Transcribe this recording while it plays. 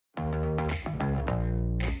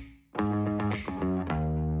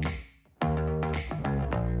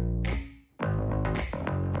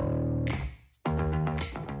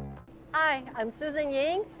Hi, I'm Susan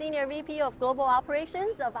Ying, Senior VP of Global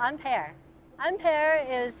Operations of Ampaire. Ampaire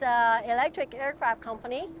is an electric aircraft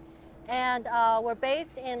company, and we're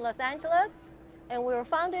based in Los Angeles, and we were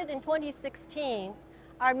founded in 2016.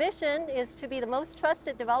 Our mission is to be the most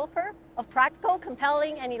trusted developer of practical,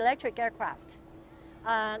 compelling, and electric aircraft.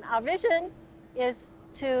 Our vision is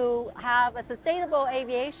to have a sustainable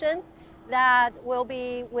aviation that will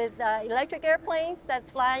be with electric airplanes that's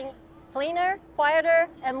flying cleaner, quieter,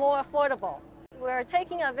 and more affordable. We're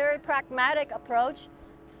taking a very pragmatic approach.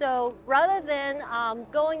 So rather than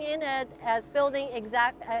going in as building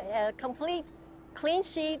a complete clean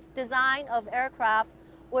sheet design of aircraft,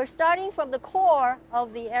 we're starting from the core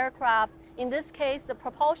of the aircraft, in this case, the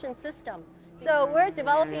propulsion system. So we're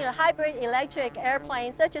developing a hybrid electric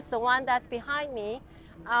airplane, such as the one that's behind me.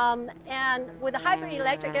 And with a hybrid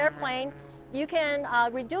electric airplane, you can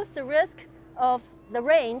reduce the risk of the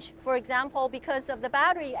range, for example, because of the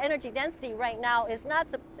battery energy density right now is not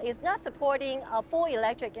supporting a full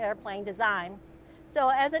electric airplane design. So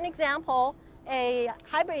as an example, a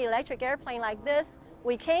hybrid electric airplane like this,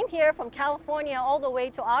 we came here from California all the way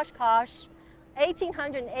to Oshkosh,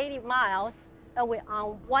 1,880 miles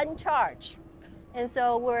on one charge. And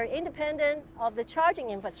so we're independent of the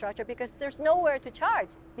charging infrastructure because there's nowhere to charge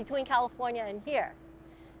between California and here.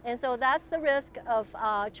 And so that's the risk of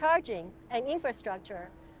charging and infrastructure.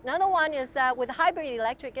 Another one is that with a hybrid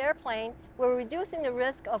electric airplane, we're reducing the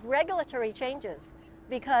risk of regulatory changes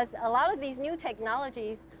because a lot of these new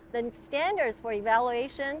technologies, the standards for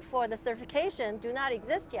evaluation for the certification do not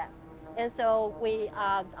exist yet. And so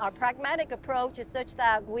our pragmatic approach is such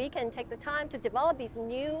that we can take the time to develop these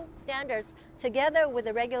new standards together with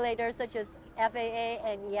the regulators such as FAA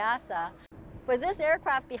and EASA. For this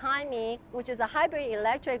aircraft behind me, which is a hybrid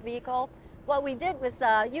electric vehicle, what we did was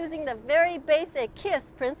using the very basic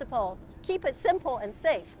KISS principle, keep it simple and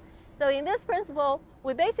safe. So in this principle,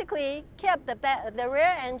 we basically kept the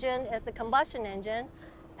rear engine as the combustion engine,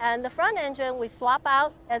 and the front engine we swap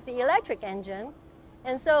out as the electric engine.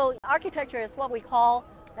 And so architecture is what we call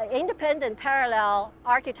independent parallel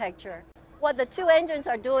architecture. What the two engines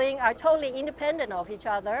are doing are totally independent of each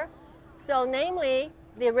other. So namely,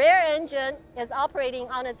 the rear engine is operating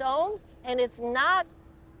on its own, and it's not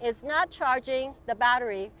charging the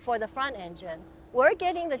battery for the front engine. We're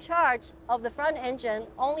getting the charge of the front engine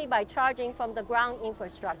only by charging from the ground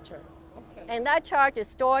infrastructure. Okay. And that charge is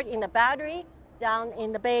stored in the battery down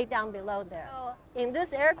in the bay down below there. So in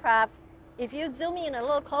this aircraft, if you zoom in a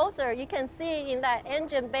little closer, you can see in that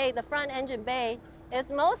engine bay, the front engine bay,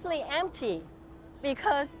 it's mostly empty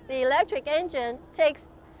because the electric engine takes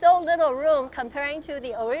so little room comparing to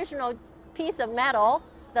the original piece of metal,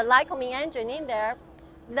 the Lycoming engine in there,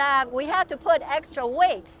 that we had to put extra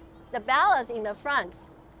weight, the ballast in the front.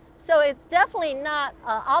 So it's definitely not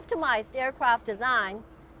an optimized aircraft design.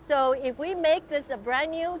 So if we make this a brand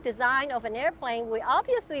new design of an airplane, we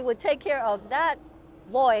obviously would take care of that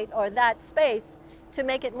void or that space to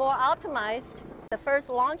make it more optimized. The first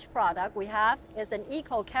launch product we have is an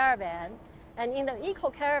Eco Caravan. And in the Eco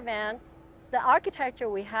Caravan, the architecture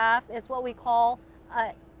we have is what we call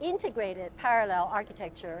integrated parallel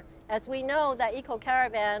architecture. As we know that Eco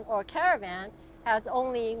Caravan or Caravan has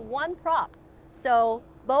only one prop. So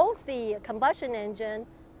both the combustion engine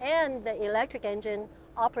and the electric engine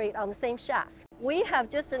operate on the same shaft. We have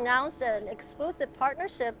just announced an exclusive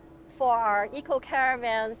partnership for our Eco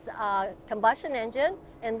Caravan's combustion engine,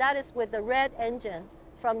 and that is with the RED engine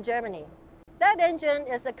from Germany. That engine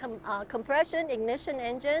is a compression ignition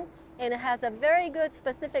engine, and it has a very good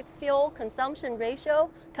specific fuel consumption ratio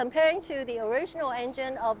comparing to the original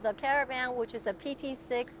engine of the Caravan, which is a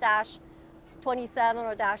PT6-27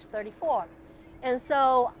 or -34. And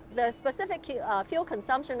so the specific fuel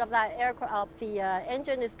consumption of that aircraft, the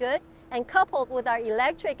engine is good, and coupled with our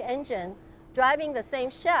electric engine driving the same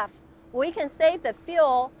shaft, we can save the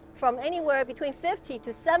fuel from anywhere between 50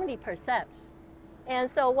 to 70%. And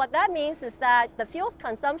so what that means is that the fuel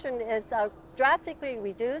consumption is drastically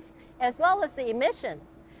reduced, as well as the emission.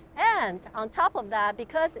 And on top of that,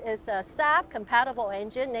 because it's a SAF-compatible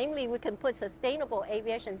engine, namely we can put sustainable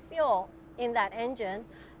aviation fuel in that engine,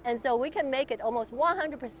 and so we can make it almost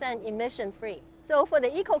 100% emission-free. So for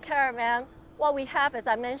the Eco Caravan, what we have, as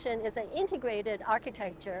I mentioned, is an integrated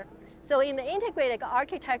architecture. So in the integrated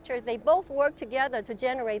architecture, they both work together to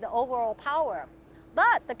generate the overall power.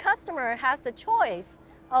 But the customer has the choice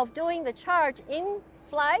of doing the charge in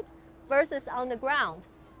flight versus on the ground.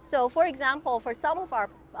 So for example, for some of our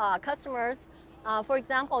customers, for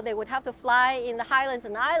example, they would have to fly in the highlands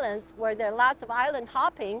and islands where there are lots of island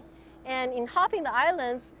hopping. And in hopping the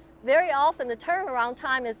islands, very often the turnaround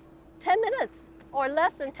time is 10 minutes or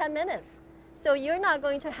less than 10 minutes. So you're not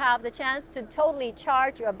going to have the chance to totally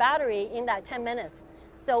charge your battery in that 10 minutes.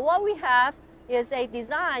 So what we have is a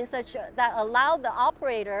design such that allows the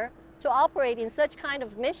operator to operate in such kind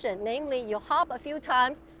of mission. Namely, you hop a few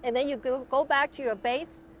times and then you go back to your base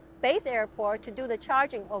airport to do the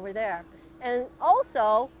charging over there. And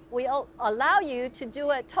also, we allow you to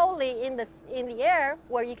do it totally in the air,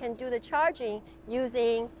 where you can do the charging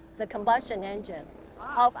using the combustion engine.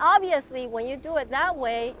 Obviously, when you do it that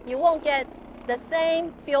way, you won't get the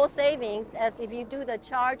same fuel savings as if you do the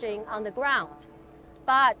charging on the ground.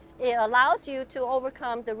 But it allows you to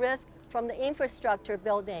overcome the risk from the infrastructure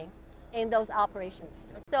building in those operations.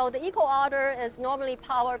 So the Eco Otter is normally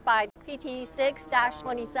powered by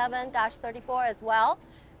PT6-27-34 as well.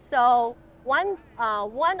 So one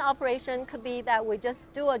operation could be that we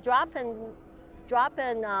just do a drop-in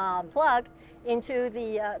plug into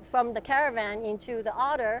from the Caravan into the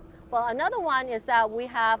Otter. Well, another one is that we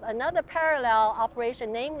have another parallel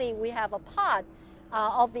operation, namely we have a pod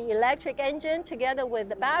of the electric engine together with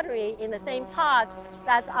the battery in the same pod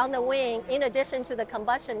that's on the wing, in addition to the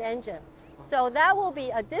combustion engine. So that will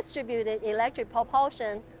be a distributed electric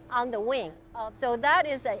propulsion on the wing. So that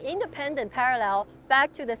is an independent parallel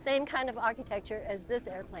back to the same kind of architecture as this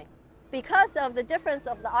airplane. Because of the difference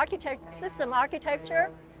of the system architecture,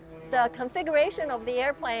 the configuration of the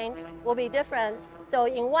airplane will be different. So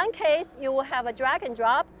in one case, you will have a drag and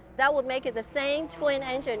drop. That would make it the same twin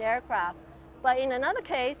engine aircraft. But in another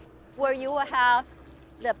case, where you will have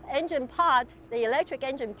the engine pod, the electric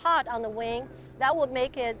engine pod on the wing, that would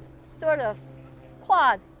make it sort of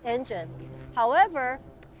quad engine. However,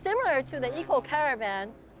 similar to the Eco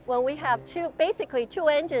Caravan, when we have basically two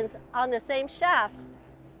engines on the same shaft,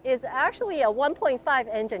 it's actually a 1.5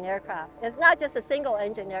 engine aircraft. It's not just a single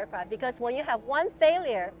engine aircraft, because when you have one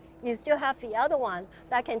failure, you still have the other one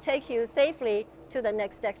that can take you safely to the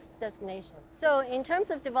next destination. So in terms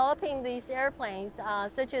of developing these airplanes,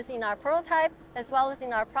 such as in our prototype as well as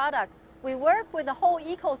in our product, we work with the whole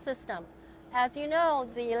ecosystem. As you know,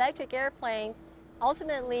 the electric airplane,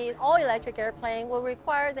 ultimately all electric airplane will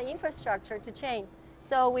require the infrastructure to change.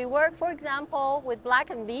 So we work, for example, with Black &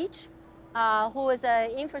 Veatch, who is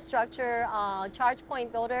an infrastructure charge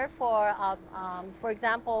point builder for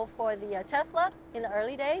example, for the Tesla in the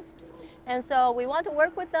early days. And so we want to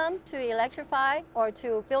work with them to electrify or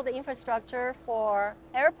to build the infrastructure for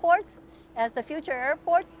airports, as the future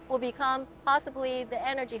airport will become possibly the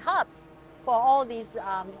energy hubs for all these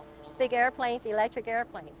big airplanes, electric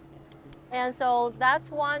airplanes. And so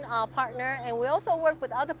that's one partner. And we also work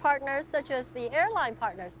with other partners, such as the airline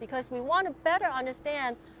partners, because we want to better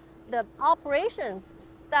understand the operations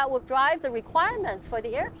that will drive the requirements for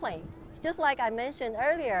the airplanes. Just like I mentioned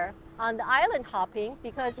earlier on the island hopping,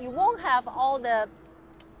 because you won't have all the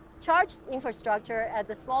charge infrastructure at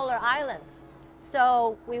the smaller islands.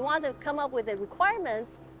 So we want to come up with the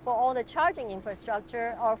requirements for all the charging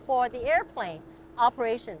infrastructure or for the airplane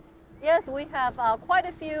operations. Yes, we have quite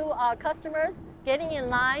a few customers getting in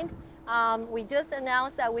line. We just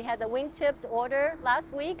announced that we had the wingtips order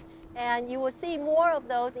last week, and you will see more of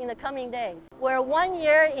those in the coming days. We're 1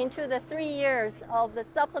 year into the 3 years of the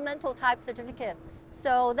supplemental type certificate.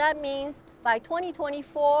 So that means by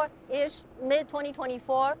 2024-ish,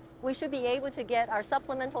 mid-2024, we should be able to get our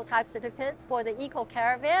supplemental type certificate for the Eco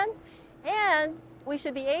Caravan, and we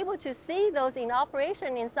should be able to see those in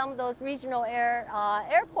operation in some of those regional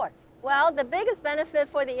airports. Well, the biggest benefit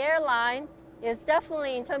for the airline is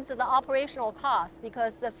definitely in terms of the operational cost,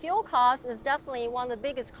 because the fuel cost is definitely one of the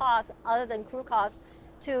biggest costs other than crew costs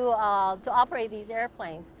to operate these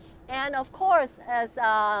airplanes. And of course, as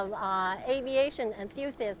aviation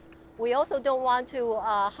enthusiasts, we also don't want to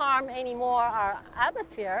harm any more our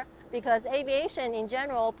atmosphere, because aviation in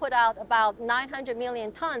general put out about 900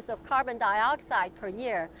 million tons of carbon dioxide per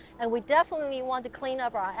year, and we definitely want to clean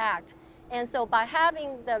up our act. And so by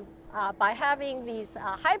having these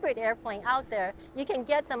hybrid airplanes out there, you can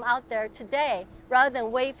get them out there today rather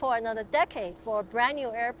than wait for another decade for a brand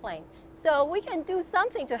new airplane. So we can do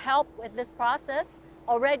something to help with this process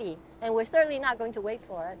already, and we're certainly not going to wait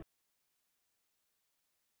for it.